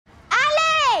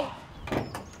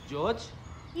George?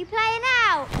 You playing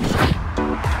out?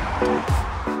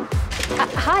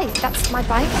 Hi, that's my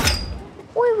bike.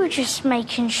 We were just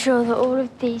making sure that all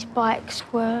of these bikes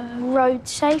were road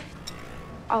safe.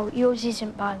 Oh, yours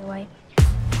isn't, by the way.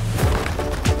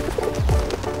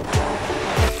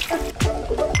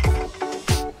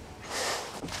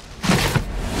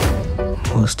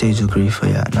 What stage of grief are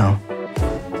you at now?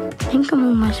 I think I'm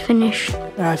almost finished.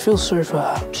 I feel sorry for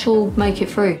her. She'll make it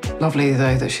through. Lovely,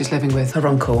 though, that she's living with her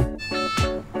uncle.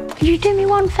 Could you do me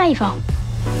one favour?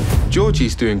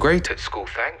 Georgie's doing great at school,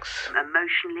 thanks.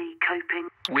 Emotionally coping?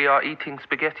 We are eating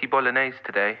spaghetti bolognese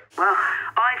today. Well,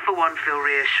 I, for one, feel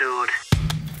reassured.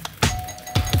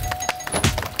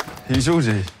 Who's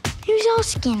Georgie? Who's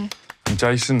asking? I'm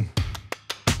Jason.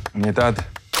 I'm your dad.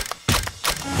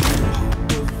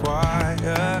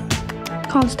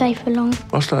 Can't stay for long.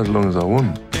 I'll stay as long as I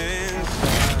want.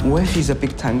 What if he's a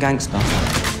big-time gangster?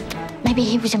 Maybe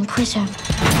he was in prison.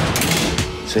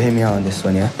 So hear me out on this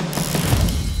one, yeah?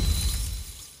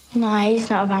 No, he's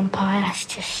not a vampire. That's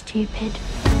just stupid.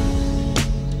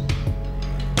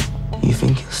 You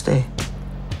think he'll stay?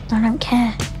 I don't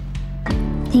care.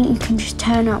 I think you can just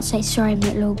turn up, say sorry, and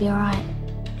it'll all be all right.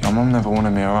 Your mum never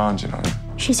wanted me around, you know.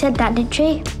 She said that, did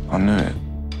she? I knew it.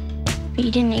 But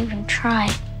you didn't even try.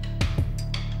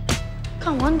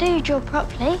 Come on, do your job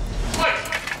properly.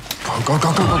 Go, go,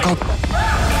 go, go, go, go.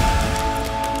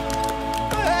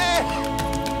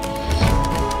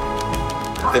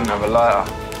 Didn't have a lighter.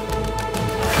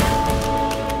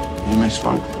 You may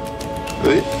smoke.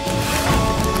 Really?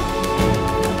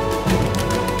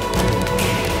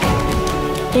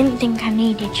 Didn't think I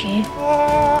needed you.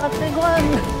 Oh, big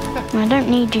one. I don't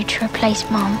need you to replace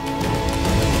Mum.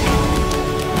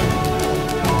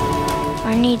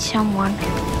 I need someone.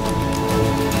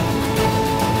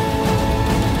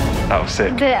 That was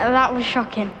sick. That was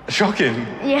shocking. Shocking?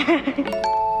 Yeah.